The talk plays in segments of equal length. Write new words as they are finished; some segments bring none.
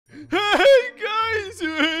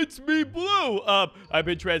blue. I've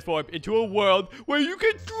been transformed into a world where you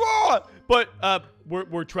can draw, but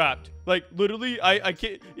we're trapped. Like literally, I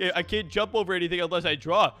can't jump over anything unless I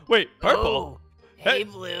draw. Wait, purple. Oh, hey,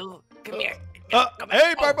 blue, come here.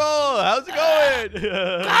 Hey, purple, how's it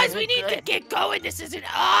going? Guys, we need to get going. This is an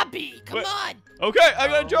obby. Come on. Okay, I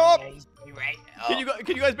gotta jump. You're right. Can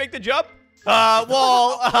you guys make the jump?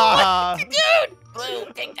 Well, dude, blue,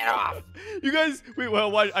 take that off. You guys, wait, well,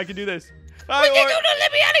 why? I can do this. Wait, no,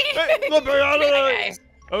 let me out of here. Hey, let me out of here. Guys.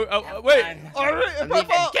 Oh, wait. All right,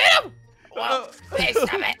 purple. Get him. Whoa, hey,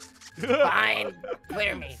 stop it. Fine,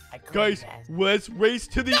 clear me. Guys, let's race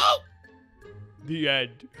to the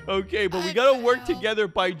end. Okay, but we gotta work together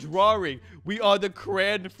by drawing. We are the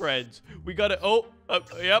Crayon friends. We gotta.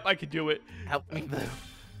 Yep, I can do it. Help me, blue.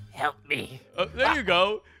 Help me. There you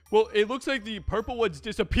go. Well, it looks like the purple ones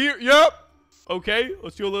disappear. Yep. Okay,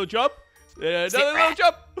 let's do a little jump. Another little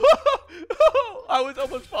jump. I was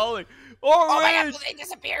almost falling. Orange. Oh my God, they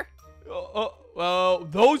disappear. Well,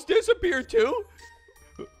 those disappear too.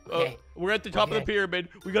 Okay. We're at the top of the pyramid.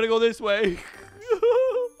 We gotta go this way.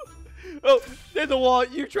 Oh, there's a wall.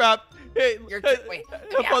 You're trapped. Hey, wait.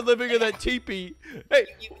 Have fun living in that teepee. Hey,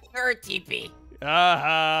 you're a teepee. Wait,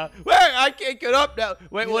 I can't get up now.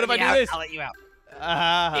 Wait, what if I do this? I'll let you out.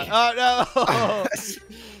 Oh no.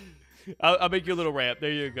 I'll make you a little ramp.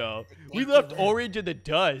 There you go. We left Orange in the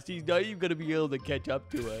dust. He's not even gonna be able to catch up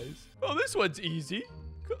to us. Oh, this one's easy.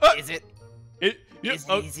 Is it? It's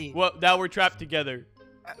easy. Well, now we're trapped together.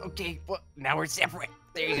 Okay, well, now we're separate.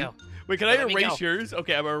 There you go. Wait, can I erase yours?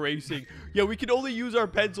 Okay, I'm erasing. Yeah, we can only use our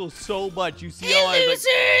pencils so much. You see how I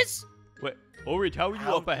losers! Wait, Orange, how are you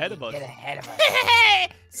up ahead of us? Get ahead of us.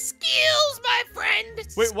 Skills, my friend.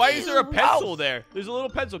 Wait, why is there a pencil there? There's a little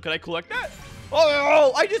pencil. Can I collect that?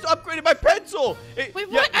 Oh, I just upgraded my pencil. Wait,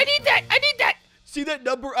 what? I need that. I need that. See that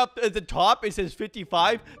number up at the top? It says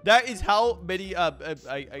 55. That is how many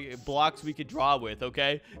blocks we can draw with,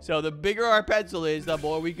 okay? So the bigger our pencil is, the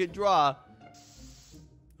more we can draw.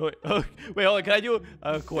 Wait, hold on. Can I do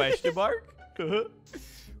a question mark? Hey!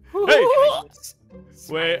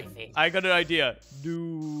 Wait, I got an idea.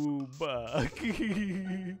 Noob.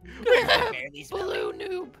 Blue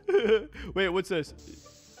noob. Wait, what's this?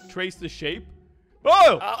 Trace the shape?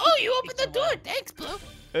 Oh! You opened the door. Thanks, Blue.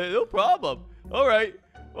 No problem. All right.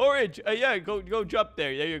 Orange, yeah, go jump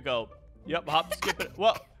there. There you go. Yep, hop, skip it.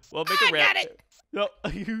 Well, make a ramp. I got it. No.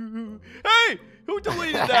 Hey, who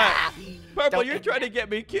deleted that? Purple, you're trying to get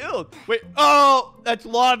me killed. Wait, oh, that's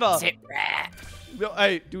lava. Sit rat. No,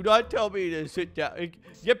 hey, do not tell me to sit down.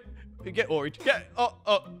 Get Orange.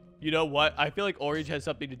 You know what? I feel like Orange has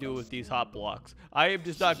something to do with these hot blocks. I am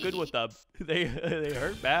just not good with them. They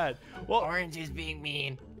hurt bad. Well, Orange is being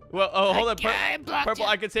mean. Well, hold on. Purple,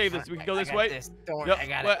 I can save this. We can go this way. Don't worry, I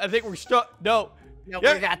got it. I think we're stuck. No. No,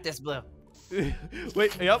 we got this, Blue.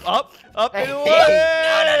 Wait, yep, up, and away.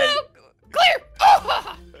 No. Clear.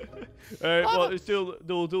 All right, well, let's do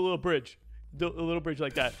a little bridge. Do a little bridge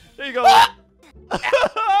like that. There you go. I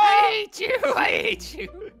hate you.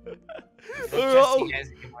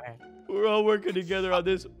 We're all working together on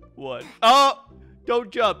this one. Oh,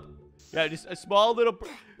 don't jump. Yeah, just a small little.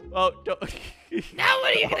 Oh, don't. Now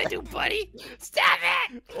what are you gonna do, buddy? Stop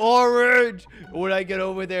it! Orange. When I get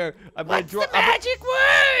over there, I'm gonna draw. What's the magic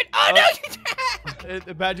word? Oh no, you can't.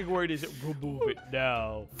 The magic word is remove it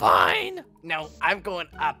now. Fine. No, I'm going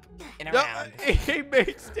up and around. He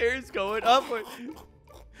made stairs going upward.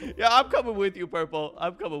 Yeah, I'm coming with you, Purple.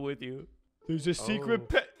 I'm coming with you. There's a secret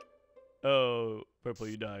pet. Oh, Purple,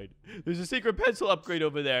 you died. There's a secret pencil upgrade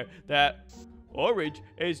over there that Orange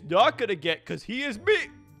is not gonna get because he is me.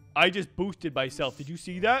 I just boosted myself. Did you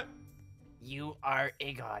see that? You are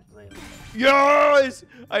a god, Blue. Yes!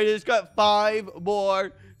 I just got 5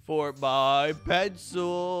 more for my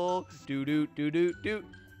pencil. Do.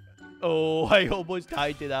 Oh, I almost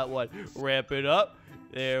died to that one. Ramp it up.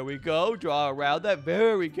 There we go. Draw around that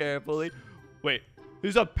very carefully. Wait,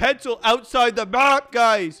 there's a pencil outside the map,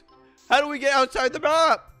 guys. How do we get outside the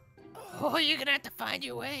map? Oh, you're gonna have to find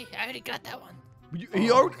your way. I already got that one.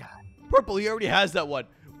 Purple, he already has that one.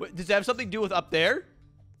 Wait, does it have something to do with up there?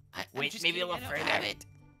 Wait, maybe a little further.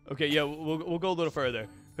 Okay, yeah, we'll go a little further.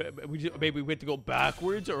 Maybe we have to go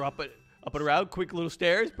backwards or up and around. Quick little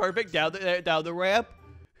stairs. Perfect. Down the ramp.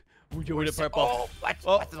 We're doing it, Purple.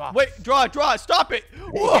 Wait, draw. Stop it.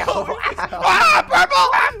 Whoa. Purple.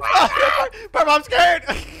 Purple, I'm scared.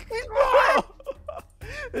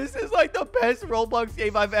 This is like the best Roblox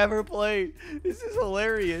game I've ever played. This is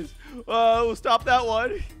hilarious. We'll stop that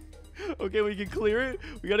one. Okay, we can clear it.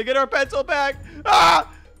 We gotta get our pencil back.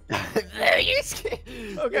 Ah! There you scared.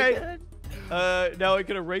 Okay. Now I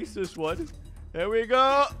can erase this one. There we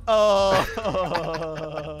go.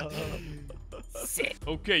 Oh. Sit.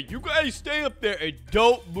 Okay, you guys stay up there and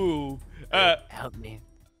don't move. Help me.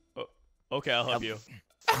 Okay, I'll help you.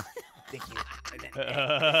 Thank you.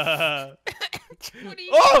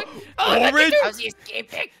 Oh, Orange! Orange! How's he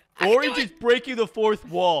escaping? Orange is breaking the fourth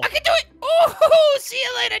wall. I can do it! Oh, see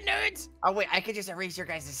you later, nerds! Oh, wait, I could just erase your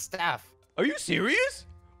guys' stuff. Are you serious?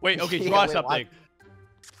 Wait, okay, Yeah, draw wait, something.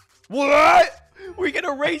 What? We can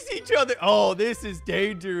erase each other. Oh, this is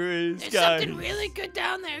dangerous, There's guys. something really good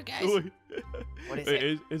down there, guys. What is Wait,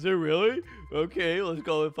 it? is there really? Okay, let's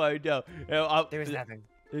go and find out. There is nothing.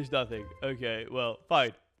 There's nothing. Okay, well,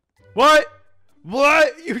 fine. What?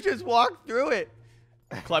 What? You just walked through it.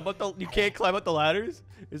 Climb up the. You can't climb up the ladders.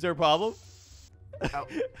 Is there a problem? Oh,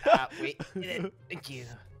 wait. Thank you.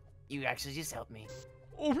 You actually just helped me.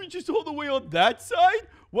 Oh, we just all the way on that side?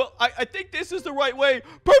 Well, I think this is the right way.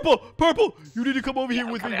 Purple, purple. You need to come over here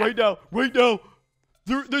with me right now. Right now.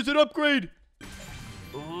 There's an upgrade.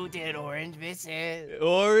 Ooh, did Orange miss it?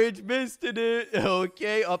 Orange missed it.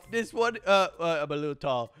 Okay, up this one. I'm a little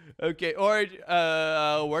tall. Okay, Orange,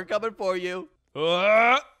 we're coming for you.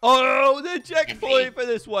 Oh, the checkpoint for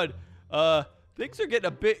this one. Things are getting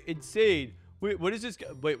a bit insane. Wait, what is this?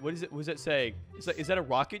 Wait, what is it? What's that saying? Is that a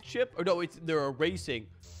rocket ship? Or no, they're erasing.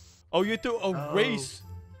 Oh, you have to erase.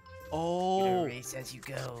 Oh. Erase as you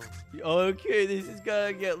go. Okay, this is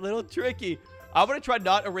gonna get a little tricky. I'm gonna try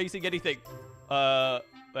not erasing anything.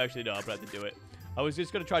 Actually, no, I'm gonna have to do it. I was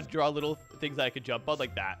just gonna try to draw little things that I could jump on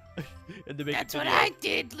like that. And to make That's it what I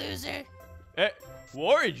did, loser. Hey,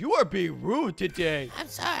 Warren, you are being rude today. I'm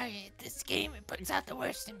sorry. This game, it brings out the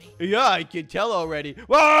worst in me. Yeah, I can tell already.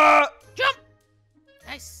 Ah! Jump!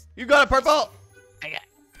 Nice. You got it, purple. I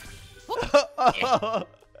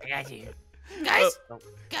got you. Guys!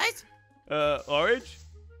 Guys! Orange?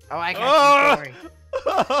 Oh, I got you.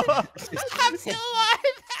 I'm still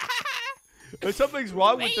alive! Something's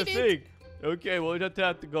wrong with the Waited. thing. Okay, well, we just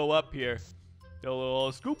have to go up here. A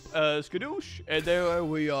little scoop, skadoosh, and there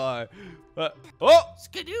we are. Oh!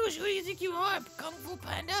 Skadoosh, who do you think you are? Kung Fu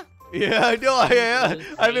Panda? Yeah, I know I am.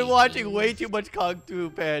 I've been watching way too much Kung Fu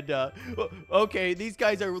Panda. Okay, these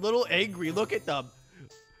guys are a little angry. Look at them.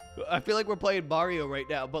 I feel like we're playing Mario right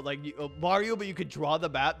now, but like Mario, but you could draw the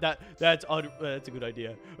map. That's a good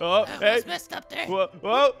idea. Hey. What's messed up there? Whoa.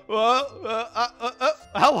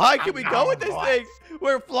 How high can we go with this thing?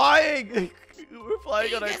 We're flying. We're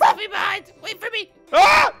flying on our. You guys left me behind. Wait for me.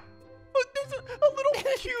 Ah! Oh, there's a little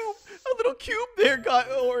cube. A little cube there,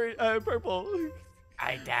 purple.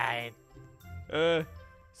 I died.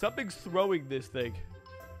 Something's throwing this thing.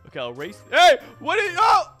 Okay, I'll race. Hey, what is?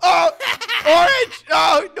 Oh, Orange!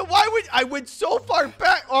 Oh, no, why would I went so far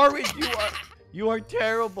back? Orange, you are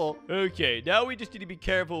terrible. Okay, now we just need to be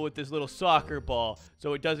careful with this little soccer ball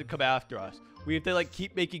so it doesn't come after us. We have to like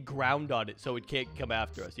keep making ground on it so it can't come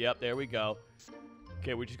after us. Yep, there we go.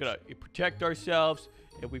 Okay, we're just gonna protect ourselves,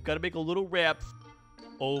 and we've got to make a little ramp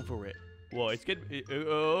over it. Whoa, it's getting.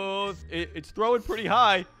 It's throwing pretty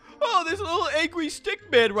high. Oh, there's a little angry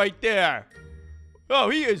stick man right there. Oh,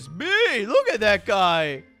 he is mean. Look at that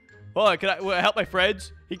guy. Oh, can I help my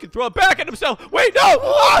friends? He can throw it back at himself. Wait, no!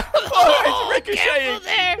 Oh, it's ricocheting.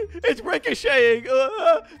 There. It's ricocheting.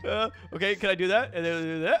 Okay, can I do that? And then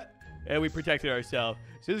do that. And we protected ourselves.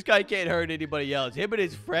 So this guy can't hurt anybody else. Him and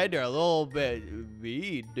his friend are a little bit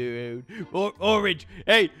mean, dude. Orange.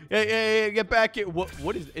 Hey, get back here.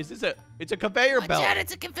 What is this? It's a conveyor belt. Watch out,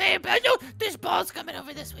 it's a conveyor belt. No, there's balls coming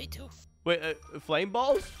over this way, too. Wait, flame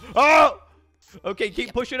balls? Oh! Okay,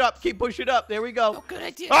 keep pushing up. Keep pushing up. There we go. Oh, good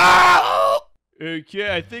idea. Ah!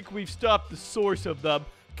 Okay, I think we've stopped the source of them.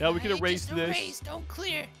 Now we can erase just this. Erase, don't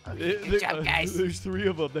clear. Good job, guys. There's 3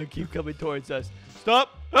 of them that keep coming towards us.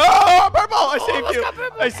 Stop. Oh, purple! I saved you.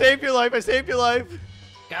 Purple. I saved your life. I saved your life.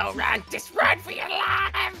 Go run. Just run for your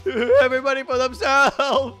life. Everybody for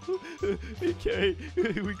themselves. Okay,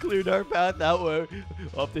 we cleared our path that way.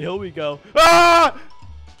 Up the hill we go. Ah!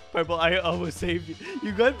 Purple, I almost saved you.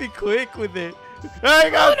 You gotta be quick with it.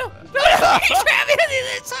 Hang on. No. He's grabbing the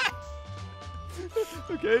other side.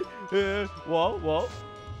 Okay. Whoa.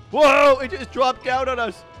 Whoa! It just dropped down on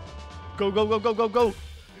us. Go.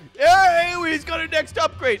 Hey, we just got our next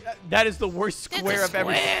upgrade. That is the worst square I've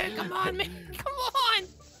ever seen. Come on, man. Come on.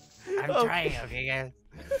 I'm trying, okay, guys?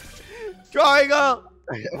 Triangle.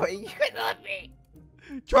 Wait, you couldn't let me.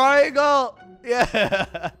 Triangle.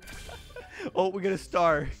 Yeah. Oh, we got a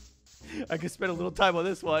star. I can spend a little time on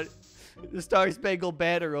this one. The Star Spangled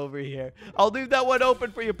Banner over here. I'll leave that one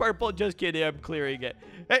open for you, purple. Just kidding, I'm clearing it.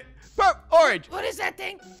 Hey, orange. What is that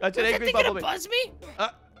thing? That's an angry thing gonna bumblebee. buzz me?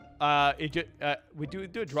 We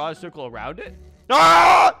do a draw a circle around it.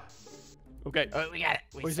 Ah! Okay. Oh, we got it.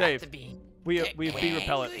 We're We safe. stopped the bee. We have bee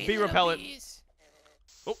repellent. Bee repellent.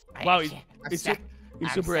 Oh, I wow. can't. I'm He's stuck. He's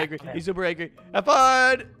I'm super stuck. angry. He's super angry. Have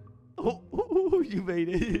fun. Oh, you made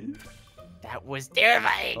it. That was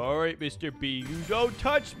terrifying. All right, Mr. B, you don't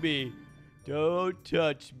touch me. Don't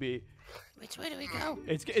touch me. Which way do we go?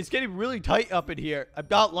 It's getting really tight up in here. I'm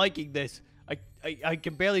not liking this. I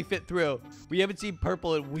can barely fit through. We haven't seen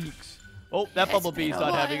purple in weeks. Oh, that It's bumblebee's been a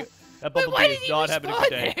not while. having that Wait, bumblebee why is did he not having a good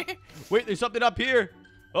day. respawn there? Wait, there's something up here.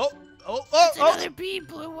 Oh, It's another bee,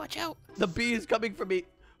 Blue. Watch out. the bee is coming for me.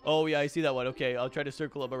 Oh yeah, I see that one. Okay, I'll try to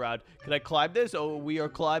circle him around. Can I climb this? Oh, we are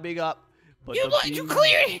climbing up. But You the bee-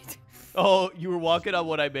 cleared it. Oh, you were walking on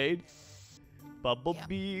what I made?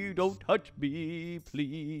 Bumblebee, don't touch me,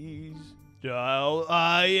 please. Now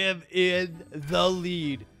I am in the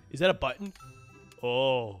lead. Is that a button?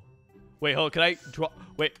 Oh. Wait, hold on. Can I draw?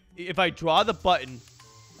 Wait, if I draw the button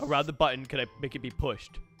around the button, can I make it be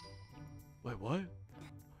pushed? Wait, what?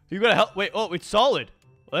 You gotta help. Wait, oh, it's solid.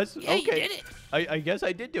 That's Yeah, okay. you did it. I guess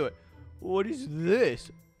I did do it. What is this?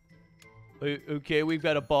 Okay, we've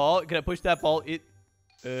got a ball. Can I push that ball? Oh,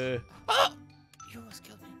 you almost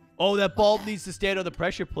killed me. Oh, that ball needs to stand on the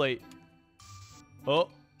pressure plate. Oh,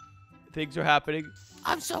 things are happening.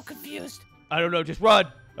 I'm so confused. I don't know. Just run.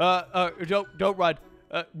 Don't run.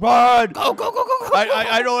 Run. Go, go, go, go, go.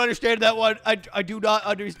 I don't understand that one. I do not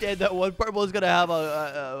understand that one. Purple is gonna have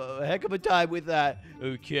a heck of a time with that.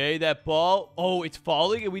 Okay, that ball. Oh, it's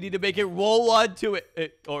falling, and we need to make it roll onto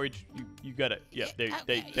it. Orange, you got it. Yeah,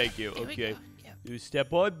 thank you. There we Okay, go. Yeah. you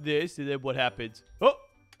step on this, and then what happens?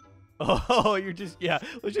 Oh, you're just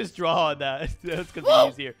Let's just draw on that. That's gonna Whoa.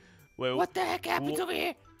 be easier. Wait, What the heck happens over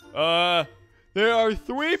here? there are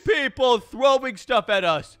 3 people throwing stuff at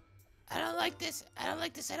us. I don't like this. I don't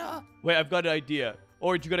like this at all. Wait, I've got an idea.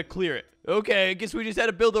 Orange, you gotta clear it. Okay, I guess we just had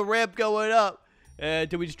to build a ramp going up. And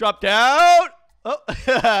did we just drop down? Oh,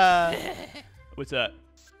 what's that?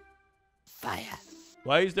 Fire.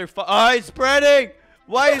 Why is there fire? Oh, it's spreading.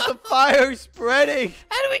 Why is the fire spreading?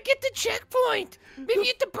 How do we get the checkpoint? Maybe you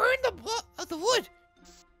have to burn the wood.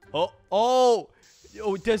 Oh,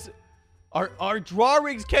 does our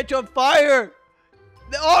drawings catch on fire?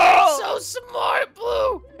 Oh! So smart,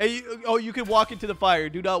 Blue. And you can walk into the fire.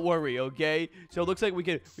 Do not worry, okay? So it looks like we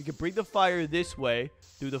can bring the fire this way.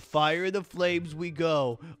 Through the fire and the flames we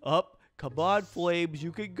go. Up. Come on, flames.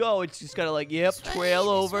 You can go. It's just kind of like, yep, This trail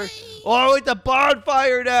way, this over. way. Oh, it's a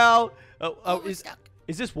bonfire now. Oh, we're stuck.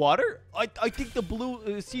 Is this water? I think the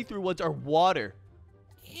blue see-through ones are water.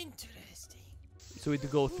 Interesting. So we have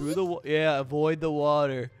to go through the avoid the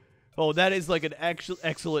water. Oh, that is like an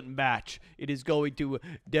excellent match. It is going to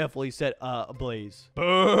definitely set a blaze.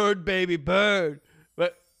 Burn, baby, burn.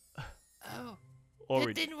 But Oh,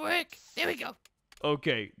 orange. it didn't work. There we go.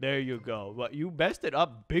 Okay, there you go. But you messed it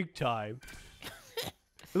up big time.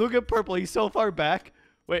 Look at purple. He's so far back.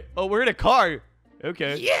 Wait. Oh, we're in a car.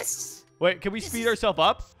 Okay. Yes. Wait, can we speed ourselves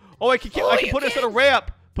up? Oh, I can Oh, you put us on a can.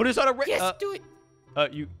 ramp. Put us on a ramp. Yes, do it.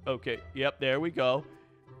 Okay. Yep, there we go.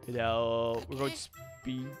 Now we're going Okay.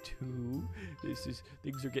 speed 2.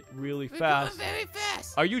 Things are getting really We're fast. going very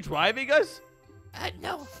fast. Are you driving us?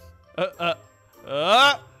 No. Oh,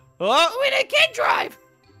 Oh, wait, I can drive.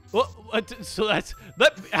 what? So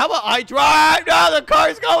how about I drive? No, the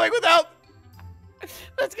car's going without.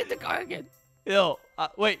 Let's get the car again. No,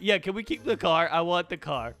 wait, yeah, can we keep the car? I want the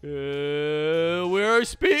car. We're a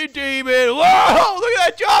speed demon. Whoa, look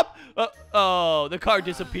at that jump. Oh, the car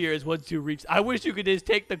disappears once you reach. I wish you could just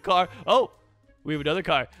take the car. Oh, we have another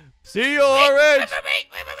car. See you, Orange. Wait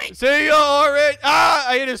for me. See you, Orange. Ah,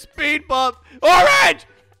 I hit a speed bump. Orange.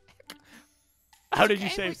 How did you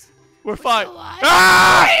Okay, save? We're fine. still alive.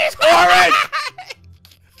 Ah, Orange.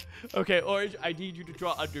 Okay, Orange, I need you to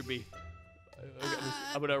draw under me.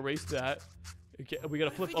 I'm gonna erase that. Okay, we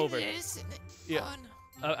gotta flip over. Yeah. Oh,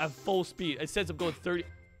 no. I'm full speed. It says I'm going 30.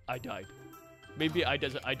 I died. Maybe I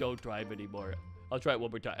don't drive anymore. I'll try it one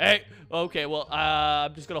more time. Hey. Okay. Well,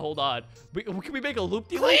 I'm just gonna hold on. Can we make a loop?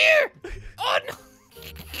 Clear. Oh no.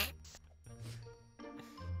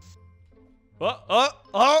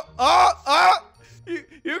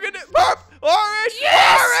 You can burp. Orange.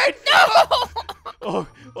 Yes! Orange. No. Oh,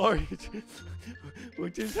 Orange.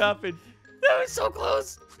 What just happened? That was so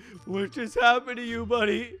close. What just happened to you,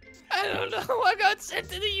 buddy? I don't know. I got sent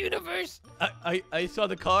to the universe. I saw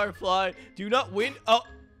the car fly. Do not win. Oh,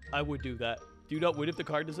 I would do that. Do not win if the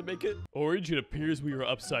car doesn't make it. Orange, it appears we are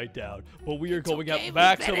upside down, but we are going Okay, at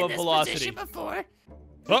maximum we've been in velocity. this position before.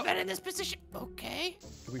 Oh. We've been in this position. Okay.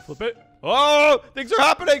 Can we flip it? Oh, things are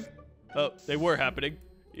happening. Oh, they were happening.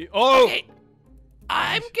 Oh. Okay.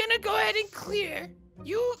 I'm gonna go ahead and clear.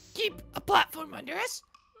 You keep a platform under us.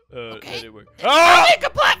 That didn't work. I'll make a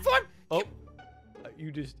platform. Oh,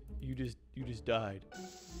 you just died.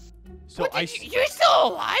 So You're still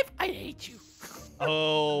alive? I hate you.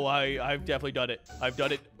 Oh, I've definitely done it. I've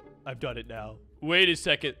done it now. Wait a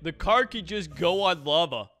second. The car can just go on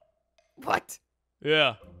lava. What?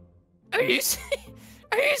 Yeah. Are you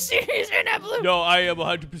serious right now, Blue? No, I am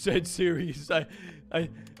 100% serious. Hey, Why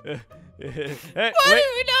did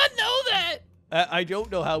we not know that? I don't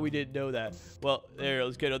know how we didn't know that. Well, there,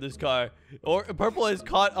 let's get on this car. Or Purple has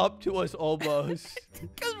caught up to us almost.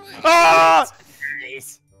 Ah!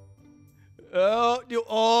 Oh,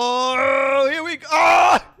 here we go.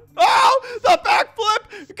 Oh, the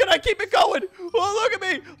backflip. Can I keep it going? Oh, look at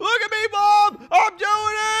me. Look at me, Mom. I'm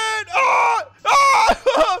doing it.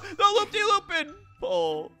 The loop-de-looping.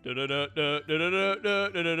 Oh.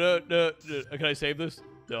 Can I save this?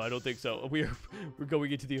 No, I don't think so. We're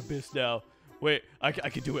going into the abyss now. Wait, I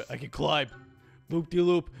can do it. I can climb.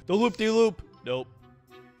 Loop-de-loop. The loop-de-loop. Nope.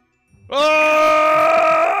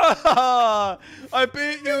 Ah! I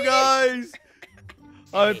beat you guys.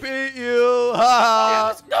 I beat you.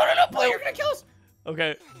 Ha! No, Blue, you're gonna kill us.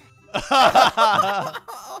 Okay.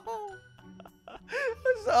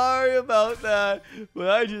 Sorry about that, but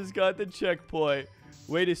I just got the checkpoint.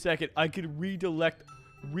 Wait a second. I can redirect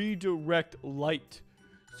light.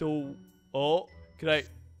 So, can I?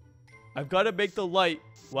 I've got to make the light.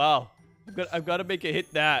 Wow. I've got to make it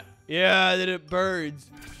hit that. Yeah, then it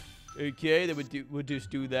burns. Okay, then we'll just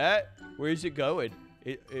do that. Where is it going?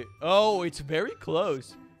 Oh, it's very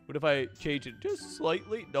close. What if I change it just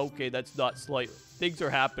slightly? Okay, that's not slightly. Things are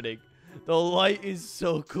happening. The light is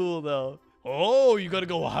so cool, though. Oh, you gotta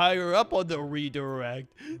go higher up on the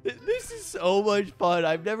redirect. This is so much fun.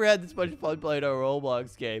 I've never had this much fun playing a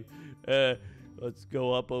Roblox game. Let's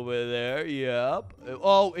go up over there. Yep.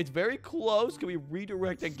 Oh, it's very close. Can we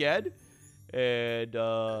redirect again? And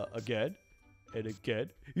again. And again.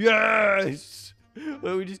 Yes!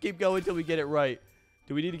 Well, we just keep going until we get it right.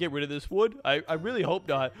 Do we need to get rid of this wood? I really hope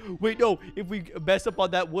not. Wait, no. If we mess up on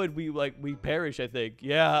that wood, we perish, I think.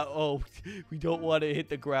 Yeah. Oh, we don't want to hit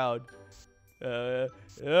the ground. Oh,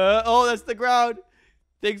 that's the ground.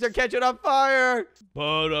 Things are catching on fire.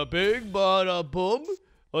 Bada bing, bada boom.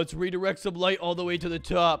 Let's redirect some light all the way to the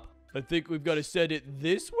top. I think we've got to send it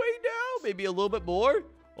this way now. Maybe a little bit more.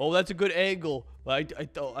 Oh, that's a good angle. I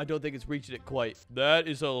don't think it's reaching it quite. That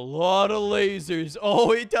is a lot of lasers.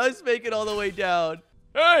 Oh, it does make it all the way down.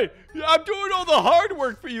 Hey, I'm doing all the hard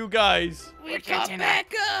work for you guys. We come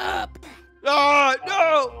back up. Ah,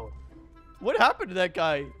 no. What happened to that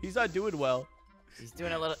guy? He's not doing well. He's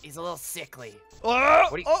a little sickly. I'm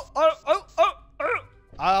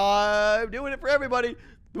doing it for everybody.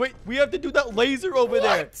 Wait, we have to do that laser over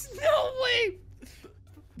there. No way.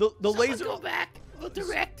 The laser. Go back. We'll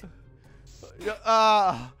direct.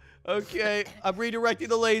 Okay. I'm redirecting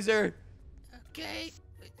the laser. Okay.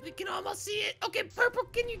 We can almost see it. Okay, Purple,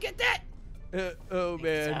 can you get that? Oh,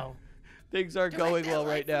 man. So. Things aren't going well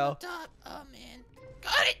right now. Oh, man.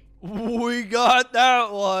 Got it. We got that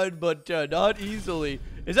one, but not easily.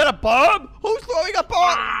 Is that a bomb? Who's throwing a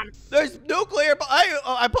bomb? There's nuclear.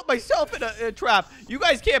 I put myself in a trap. You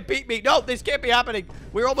guys can't beat me. No, this can't be happening.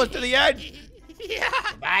 We're almost to the end. Yeah.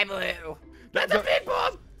 Bye, Blue. That's a big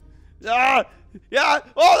bomb. Yeah.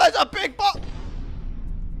 Oh, that's a big bomb.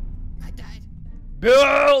 I died.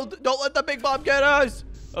 Build. Don't let the big bomb get us.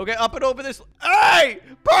 Okay, up and over this. Hey,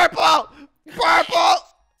 Purple. Purple.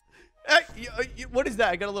 Hey, what is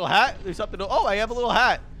that? I got a little hat. There's something. Oh, I have a little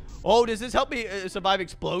hat. Oh, does this help me survive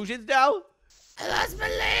explosions now? I lost my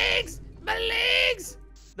legs. My legs.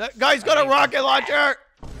 That guy's got a rocket launcher.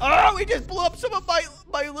 Oh, he just blew up some of my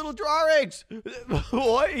little drawings.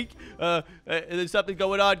 What? There's something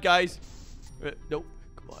going on, guys. Nope.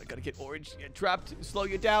 Come on, I gotta get orange. Get trapped. Slow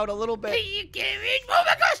you down a little bit. You can't reach. Oh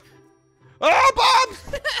my gosh. Oh, bombs!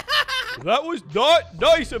 That was not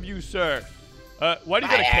nice of you, sir. Why do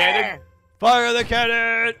you got a cannon? Fire the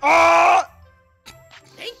cannon! Ah!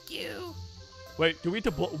 Thank you. Wait, do we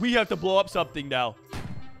have to we have to blow up something now.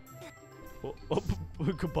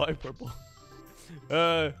 Goodbye, Purple.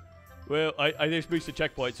 Well, I just reached the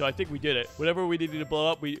checkpoint, so I think we did it. Whatever we needed to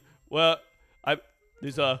blow up, I'm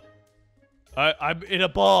in a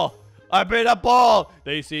ball. I'm in a ball.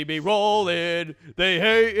 They see me rolling. They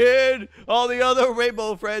hating. All the other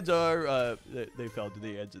rainbow friends are, they fell to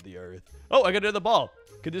the ends of the earth. Oh, I got another ball.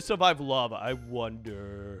 Can this survive lava? I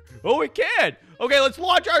wonder. Oh, it can. Okay, let's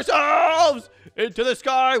launch ourselves into the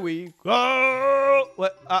sky. We go.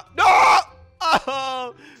 What? No!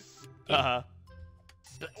 Oh!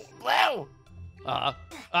 Blue! No.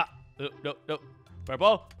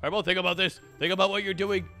 Purple, think about this. Think about what you're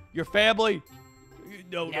doing. Your family.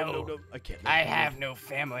 No. I can't. I have no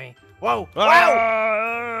family. Whoa! Oh,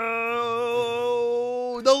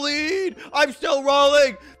 the lead! I'm still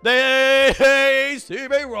rolling. They see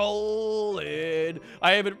me rolling.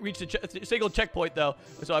 I haven't reached a single checkpoint though,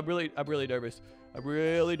 so I'm really nervous. I'm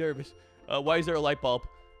really nervous. Why is there a light bulb?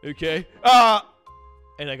 Okay.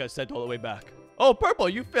 And I got sent all the way back. Oh, Purple,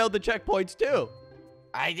 you failed the checkpoints too.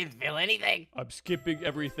 I didn't feel anything. I'm skipping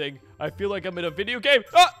everything. I feel like I'm in a video game.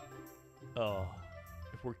 Oh.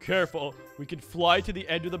 If we're careful, we can fly to the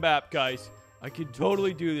end of the map, guys. I can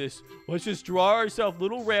totally do this. Let's just draw ourselves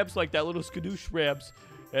little ramps like that, little skadoosh ramps.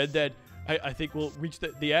 And then I think we'll reach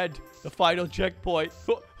the end, the final checkpoint.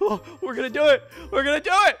 We're going to do it. We're going to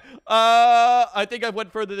do it. I think I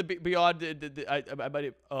went further beyond. I might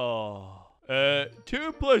have. Oh.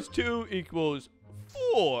 2 plus 2 equals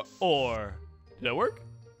 4. Or. Did that work?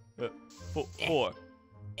 4.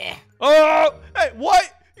 Oh! Hey,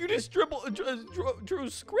 what? You just drew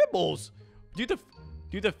scribbles. Do you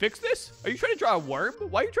have to fix this? Are you trying to draw a worm?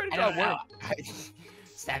 Why are you trying to draw a worm?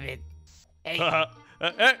 Stop it. Hey.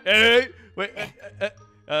 Hey. Wait.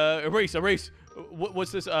 Erase.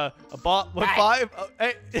 What's this? A Bob? What, 5?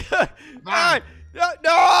 Hey. Bob. No,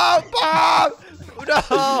 Bob.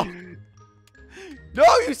 No. No,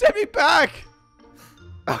 you sent me back.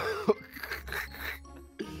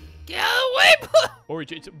 Get out of the way,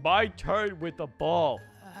 Orange, it's my turn with the ball.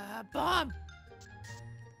 bomb.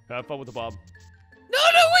 Have fun with the bomb. No,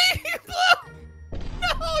 wait, you blew.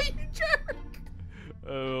 No, you jerk.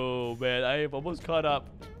 Oh, man, I have almost caught up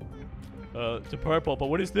to Purple, but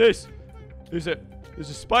what is this? There's a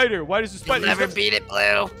spider. Why does the spider? You'll never beat it,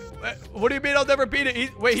 Blue. What do you mean I'll never beat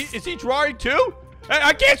it? Is he drawing too? Hey,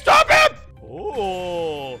 I can't stop him!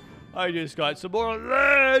 Oh, I just got some more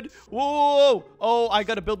lead. Whoa! Oh, I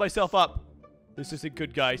gotta build myself up. This isn't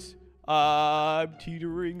good, guys. I'm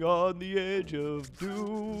teetering on the edge of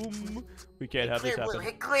doom. We can't have this happen. Blue,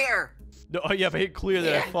 hit clear. No, yeah, if I hit clear,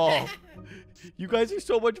 then I fall. You guys are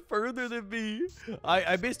so much further than me.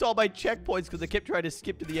 I missed all my checkpoints because I kept trying to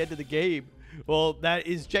skip to the end of the game. Well, that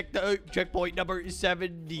is checkpoint number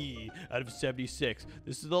 70 out of 76.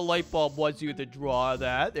 This is the light bulb. Once you have to draw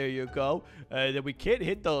that, there you go. Then we can't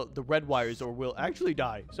hit the red wires or we'll actually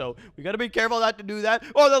die. So we got to be careful not to do that.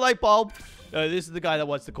 Or the light bulb. This is the guy that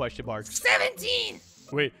wants the question mark. 17.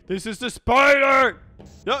 Wait, this is the spider.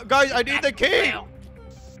 No, guys, I need the key.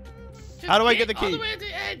 How do I get the key? All the way at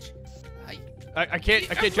the edge. I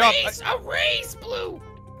can't jump. Erase, Blue.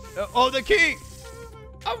 Oh, the key.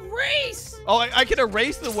 Erase. Oh, I can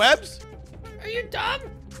erase the webs? Are you dumb?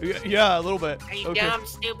 Yeah, a little bit. Are you dumb,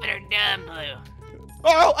 stupid, or dumb, Blue?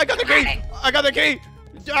 Oh, I got the key. I got the key.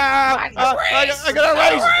 I got to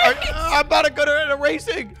erase. I'm not good at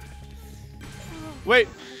erasing. Wait.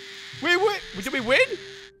 Did we win?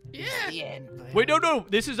 Yeah. Wait, no.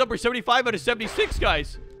 This is number 75 out of 76,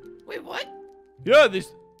 guys. Wait, what? Yeah,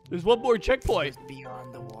 there's one more checkpoint.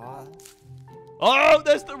 Beyond the wall. Oh,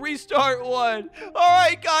 that's the restart one. All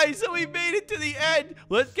right, guys, so we made it to the end.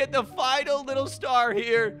 Let's get the final little star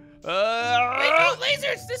here. Wait, no,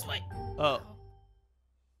 lasers, this way. Oh,